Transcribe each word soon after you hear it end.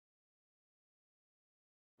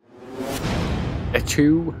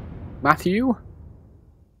two, Matthew?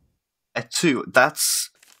 Two. That's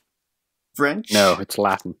French? No, it's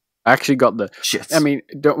Latin. I actually got the... Shit. I mean,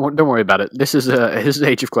 don't worry about it. This is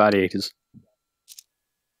Age of Gladiators.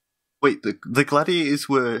 Wait, the gladiators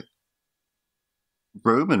were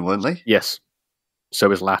Roman, weren't they? Yes.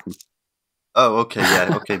 So is Latin. Oh, okay,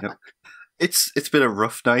 yeah, okay. No. It's been a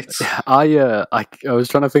rough night. I was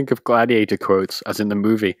trying to think of gladiator quotes, as in the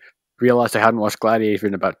movie. Realised I hadn't watched Gladiator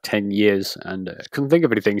in about 10 years, and couldn't think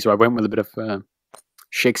of anything, so I went with a bit of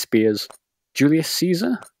Shakespeare's Julius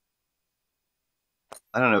Caesar?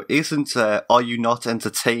 I don't know, isn't Are You Not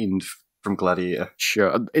Entertained from Gladiator?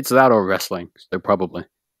 Sure, it's that or wrestling, so probably.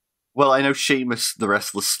 Well, I know Sheamus, the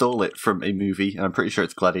wrestler, stole it from a movie, and I'm pretty sure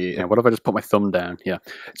it's Gladiator. Yeah, what if I just put my thumb down? Yeah.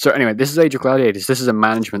 So anyway, this is Age of Gladiators. This is a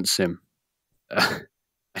management sim.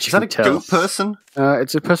 Is that a goat person?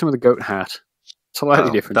 It's a person with a goat hat.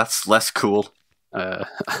 Slightly different. That's less cool.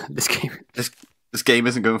 This game... This game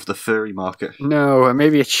isn't going for the furry market. No,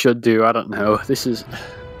 maybe it should do. I don't know. This is...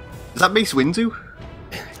 Is that Mace Windu?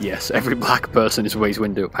 Yes, every black person is Mace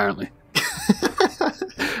Windu, apparently.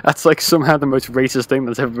 That's like somehow the most racist thing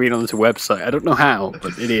that's ever been on this website. I don't know how,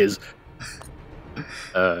 but it is.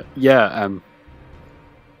 I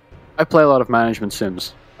play a lot of management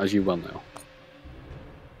sims, as you well know.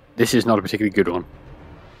 This is not a particularly good one,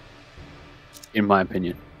 in my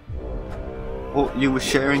opinion. Well, you were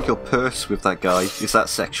sharing your purse with that guy. Is that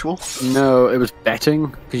sexual? No, it was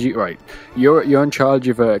betting. Because you're in charge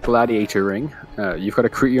of a gladiator ring. You've got to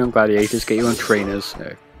recruit your own gladiators, get your own trainers,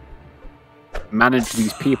 manage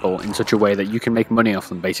these people in such a way that you can make money off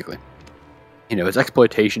them, basically. You know, it's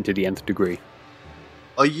exploitation to the nth degree.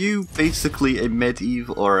 Are you basically a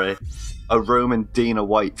medieval or a Roman Dana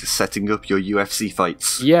White setting up your UFC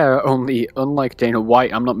fights? Yeah, only unlike Dana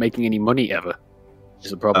White, I'm not making any money ever.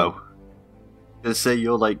 Is the problem. Oh. They say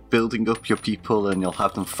you're like building up your people and you'll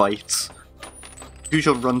have them fight. Who's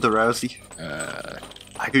your Ronda Rousey?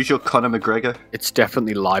 Who's your Conor McGregor? It's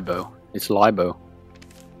definitely Libo. It's Libo.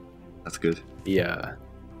 That's good. Yeah.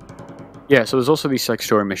 Yeah, so there's also these like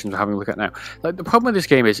story missions we're having a look at now. Like the problem with this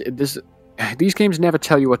game is these games never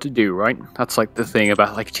tell you what to do, right? That's like the thing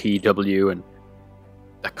about like TW and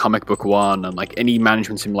the Comic Book One and like any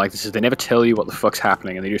management sim like this is they never tell you what the fuck's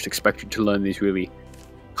happening and they just expect you to learn these really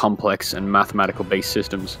complex and mathematical based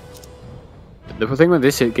systems. The thing with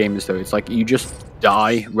this game is though, it's like you just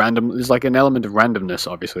die random. There's like an element of randomness,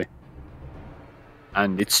 obviously.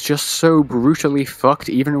 And it's just so brutally fucked,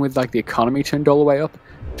 even with like the economy turned all the way up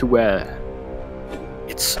to where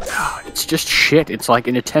it's just shit. It's like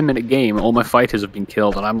in a 10-minute game, all my fighters have been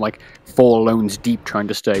killed, and I'm like 4 loans deep trying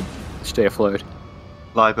to stay afloat.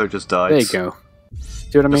 Libo just dies. There you go.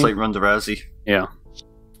 See what I mean? Just like Ronda Rousey. Yeah.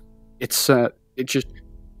 It's just.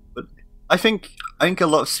 But I think a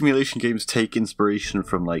lot of simulation games take inspiration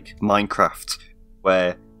from like Minecraft,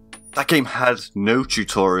 where that game had no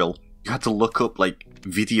tutorial. You had to look up like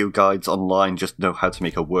video guides online just to know how to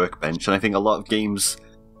make a workbench, and I think a lot of games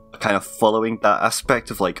are kind of following that aspect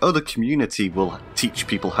of like, oh, the community will teach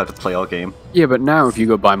people how to play our game. Yeah, but now if you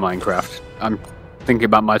go buy Minecraft, I'm thinking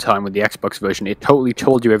about my time with the Xbox version, it totally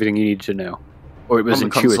told you everything you needed to know. Or it was on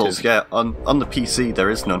the intuitive. Consoles, yeah, on the PC there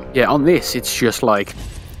is none. Yeah, on this it's just like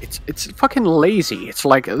it's fucking lazy. It's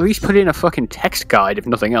like at least put in a fucking text guide if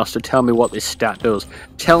nothing else to tell me what this stat does.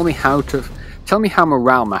 Tell me how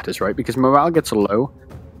morale matters, right? Because morale gets low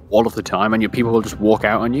all of the time and your people will just walk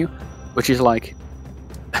out on you, which is like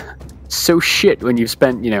so shit when you've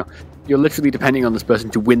spent, you're literally depending on this person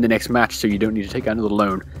to win the next match so you don't need to take out another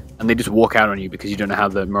loan, and they just walk out on you because you don't know how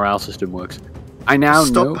the morale system works. I now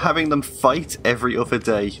know. Stop having them fight every other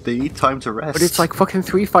day. They need time to rest. But it's like fucking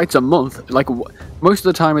 3 fights a month. Like, most of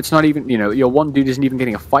the time it's not even, your one dude isn't even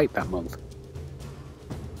getting a fight that month.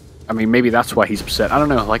 I mean, maybe that's why he's upset. I don't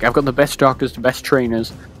know. Like, I've got the best doctors, the best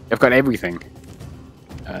trainers. I've got everything.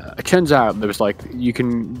 It turns out there was like, you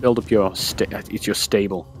can build up it's your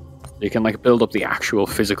stable. You can like build up the actual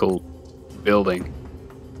physical building.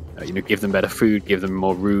 Give them better food, give them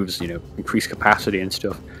more roofs, increase capacity and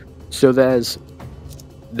stuff. So there's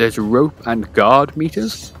rope and guard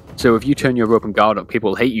meters. So if you turn your rope and guard up,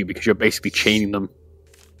 people will hate you because you're basically chaining them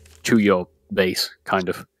to your base, kind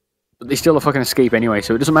of. But they still fucking escape anyway,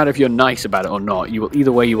 so it doesn't matter if you're nice about it or not.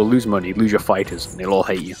 Either way, you will lose money, lose your fighters, and they'll all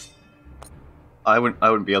hate you. I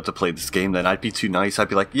wouldn't be able to play this game then. I'd be too nice. I'd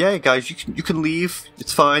be like, yeah, guys, you can leave.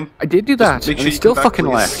 It's fine. I did do that, and they still fucking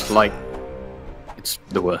left. Like, it's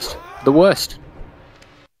the worst. The worst.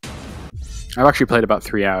 I've actually played about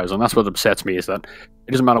 3 hours, and that's what upsets me, is that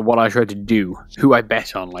it doesn't matter what I try to do, who I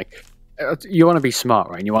bet on. Like, you want to be smart,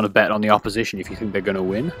 right? And you want to bet on the opposition if you think they're going to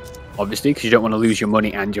win, obviously, because you don't want to lose your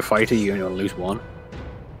money and your fighter. You only want to lose one.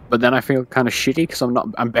 but then I feel kind of shitty because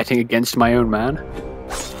I'm betting against my own man,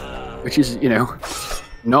 which is, you know,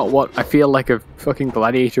 not what I feel like a fucking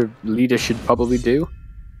gladiator leader should probably do.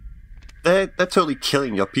 They're totally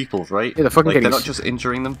killing your people, right? Yeah, they're fucking they're not just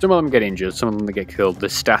injuring them. Some of them get injured, some of them get killed.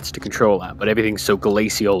 There's stats to control that, but everything's so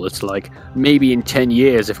glacial. It's like, maybe in 10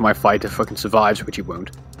 years, if my fighter fucking survives, which he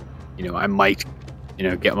won't, you know, I might, you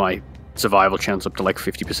know, get my survival chance up to like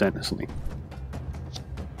 50% or something.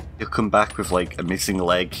 You'll come back with like a missing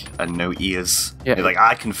leg and no ears. Yeah. You're like,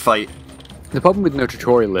 I can fight. The problem with no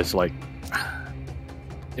tutorial is like,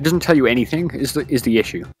 it doesn't tell you anything. Is the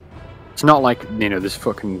issue? It's not like, you know, this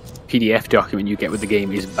fucking PDF document you get with the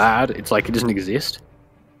game is bad. It's like it doesn't exist,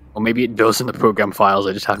 or maybe it does in the program files.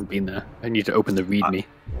 I just haven't been there. I need to open the README.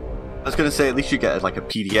 I was gonna say, at least you get like a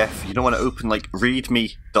PDF. You don't want to open like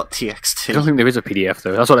readme.txt. I don't think there is a PDF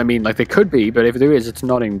though. That's what I mean. Like there could be, but if there is, it's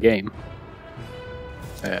not in game.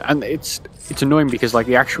 And it's annoying because like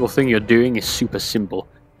the actual thing you're doing is super simple.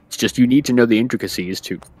 It's just you need to know the intricacies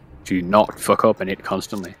to not fuck up in it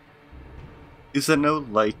constantly. Is there no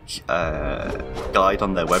like guide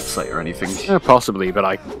on their website or anything? Possibly, but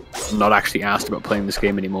I'm not actually asked about playing this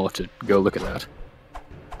game anymore to go look at that.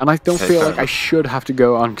 And I don't feel like I should have to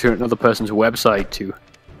go onto another person's website to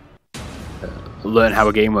learn how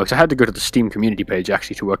a game works. I had to go to the Steam community page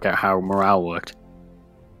actually to work out how morale worked.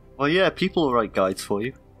 Well, yeah, people will write guides for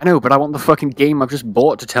you. I know, but I want the fucking game I've just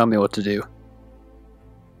bought to tell me what to do.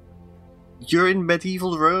 You're in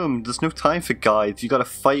medieval Rome. There's no time for guides. You gotta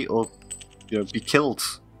fight or, you know, be killed.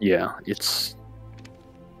 Yeah, it's...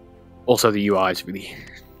 Also, the UI is really...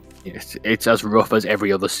 It's as rough as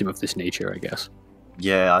every other sim of this nature, I guess.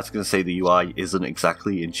 Yeah, I was gonna say the UI isn't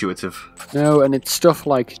exactly intuitive. No, and it's stuff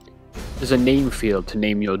like... There's a name field to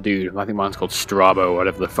name your dude. I think mine's called Strabo, or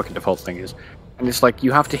whatever the fucking default thing is. And it's like,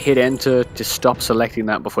 you have to hit enter to stop selecting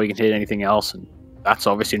that before you can hit anything else, and that's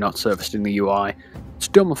obviously not surfaced in the UI. It's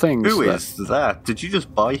dumb things. Who is that? Did you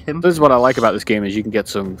just buy him? This is what I like about this game, is you can get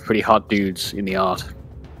some pretty hot dudes in the art.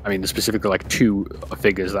 I mean, there's specifically like 2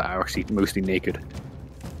 figures that are actually mostly naked.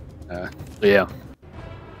 So yeah.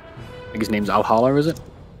 I think his name's Alhala, is it?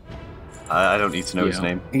 I don't need to know his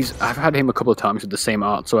name. I've had him a couple of times with the same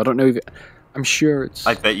art, so I don't know if... I'm sure it's...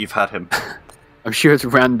 I bet you've had him. I'm sure it's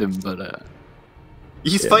random, but...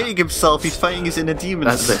 He's fighting himself, he's fighting his inner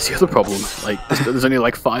demons. That's the other problem. Like, there's only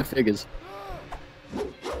like 5 figures.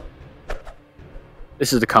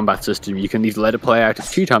 This is the combat system. You can either let it play out at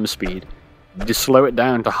 2 times speed, just slow it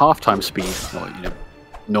down to half-time speed, or, you know,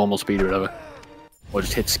 normal speed or whatever, or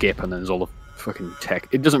just hit skip and then there's all the fucking tech.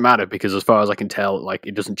 It doesn't matter because as far as I can tell, like,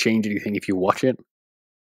 it doesn't change anything if you watch it.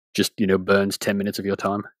 Just, you know, burns 10 minutes of your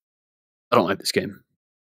time. I don't like this game.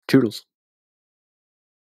 Toodles.